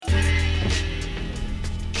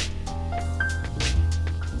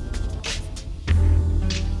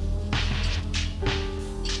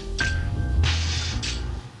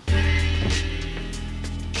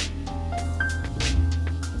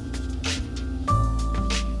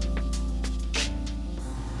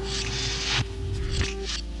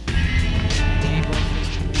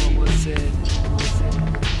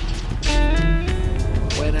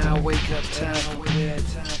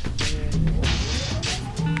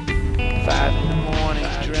5 in the morning,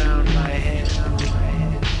 drown my head.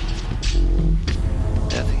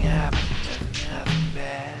 Nothing happened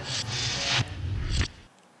bad.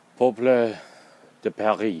 Peuple de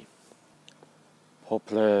Paris,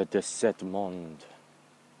 peuple de cet monde,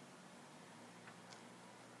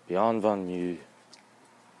 bienvenue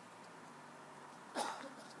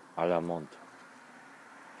à la monde.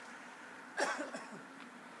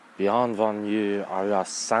 Bienvenue à la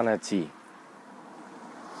sanity.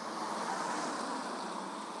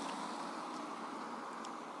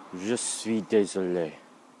 Je suis désolé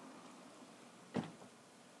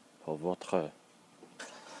pour votre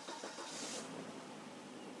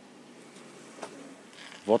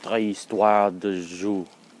histoire de joue.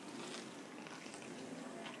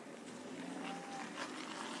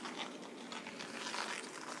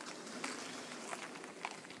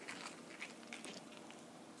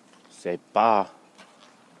 C'est pas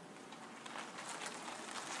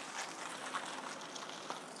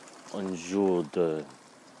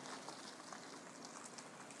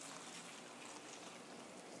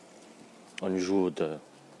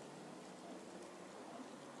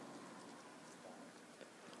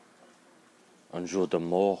un jour de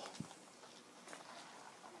mort.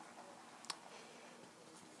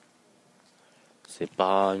 C'est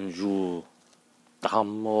pas un jour de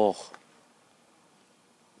mort.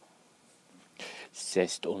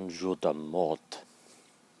 C'est un jour de mort.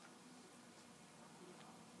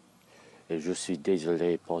 Et je suis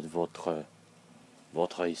désolé pour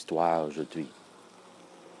votre histoire aujourd'hui.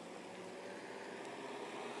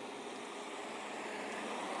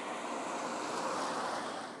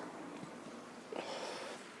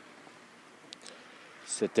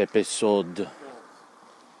 Cet épisode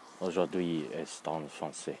aujourd'hui est en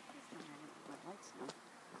français.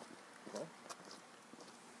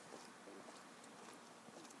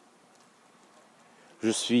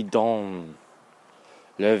 Je suis dans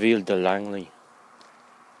la ville de Langley,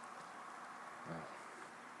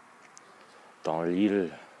 dans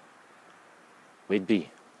l'île Whidbey,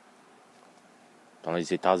 dans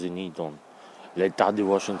les États-Unis, dans l'État de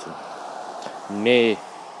Washington. Mais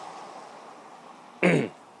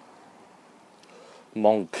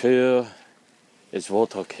mon cœur est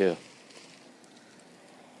votre cœur.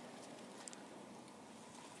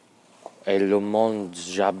 Et le monde où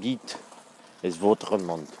j'habite est votre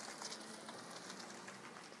monde.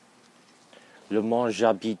 Le monde où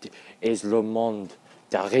j'habite est le monde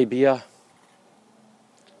d'Arabie.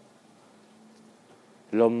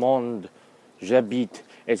 Le monde où j'habite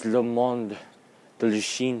est le monde de la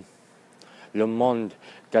Chine. Le monde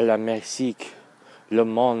de la Mexique. Le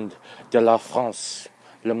monde de la France.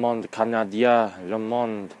 Le monde canadien. Le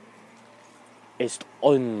monde est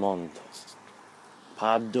un monde.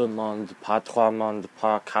 Pas deux mondes, pas trois mondes,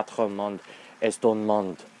 pas quatre mondes. Est un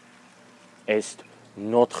monde. Est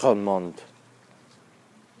notre monde.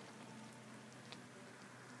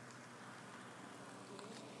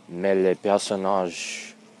 Mais les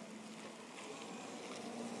personnages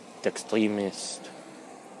d'extrémistes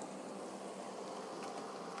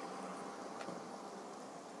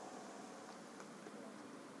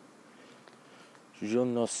je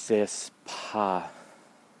ne sais pas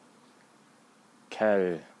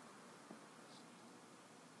quel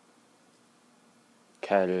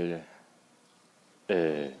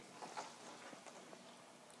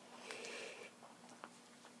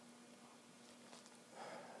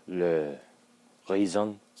le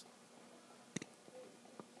raison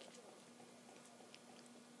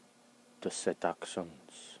de cette action.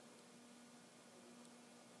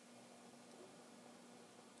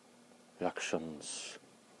 L'actions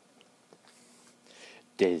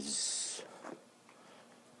des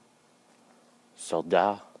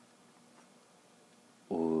soldats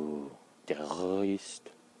ou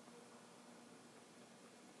terroristes.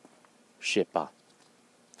 Je sais pas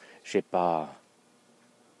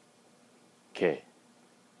que.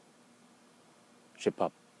 Je sais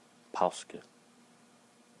pas parce que.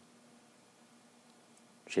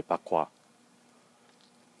 Je sais pas quoi.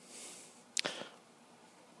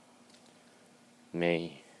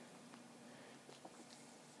 Mais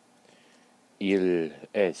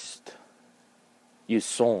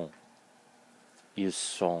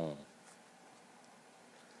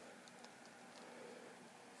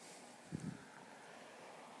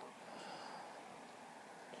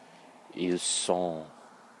ils sont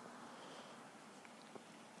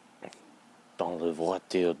dans la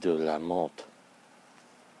voiture de la mort.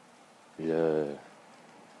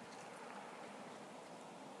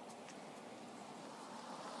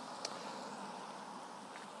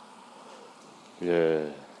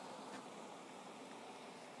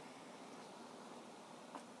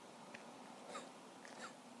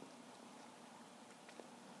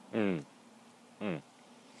 Mm.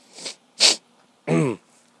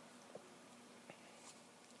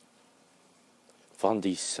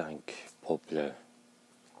 25 peuples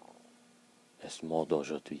est mort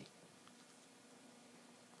aujourd'hui.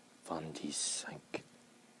 25.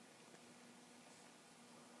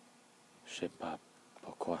 Je sais pas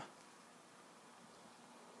pourquoi.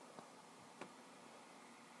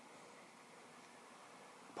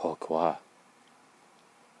 Pourquoi?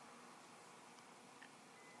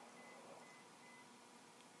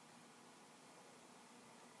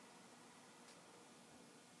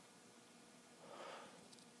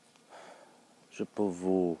 Je peux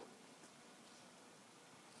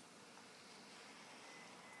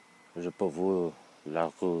vous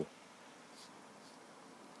la rue.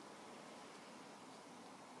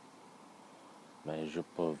 Mais je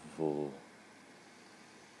peux vous.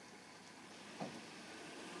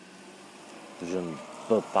 Je ne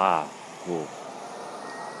peux pas vous.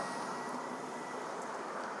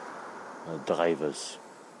 Drivers.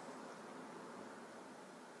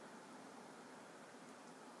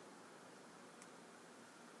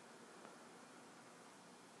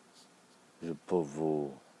 Je peux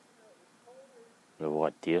vous le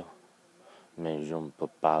voiture, mais je ne peux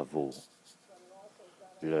pas vous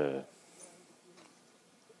le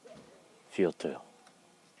filtre.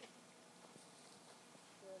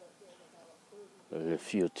 Le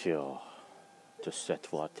filtre de cette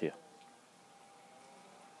voiture.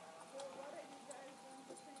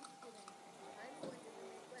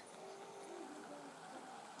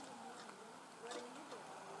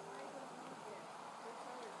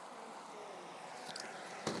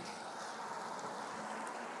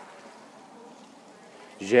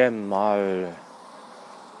 J'ai mal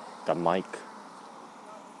de mic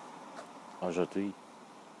aujourd'hui.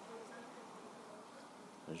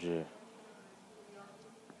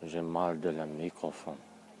 J'ai mal de la microphone.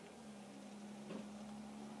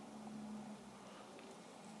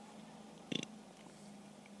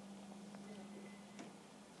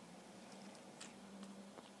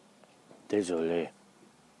 Désolé.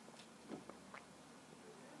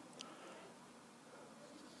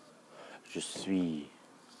 Je suis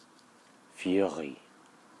fieri.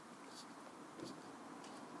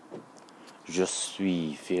 Je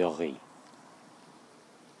suis fieri.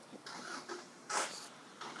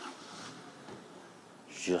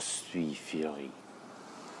 Je suis fieri.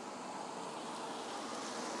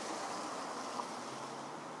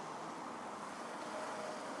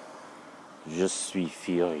 Je suis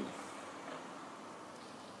fieri.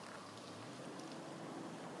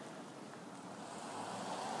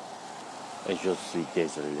 Et je suis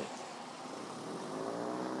désolé.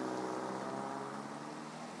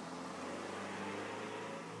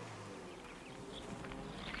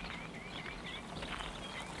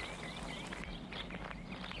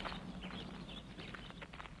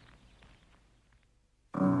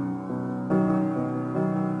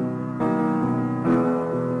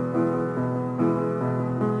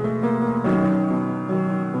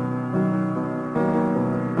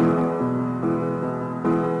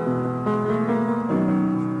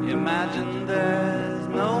 Imagine there's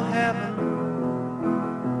no heaven.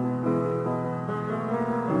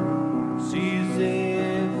 See as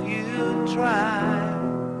if you try.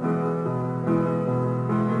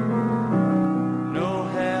 No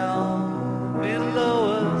hell below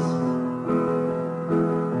us.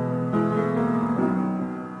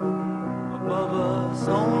 Above us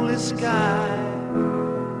only sky.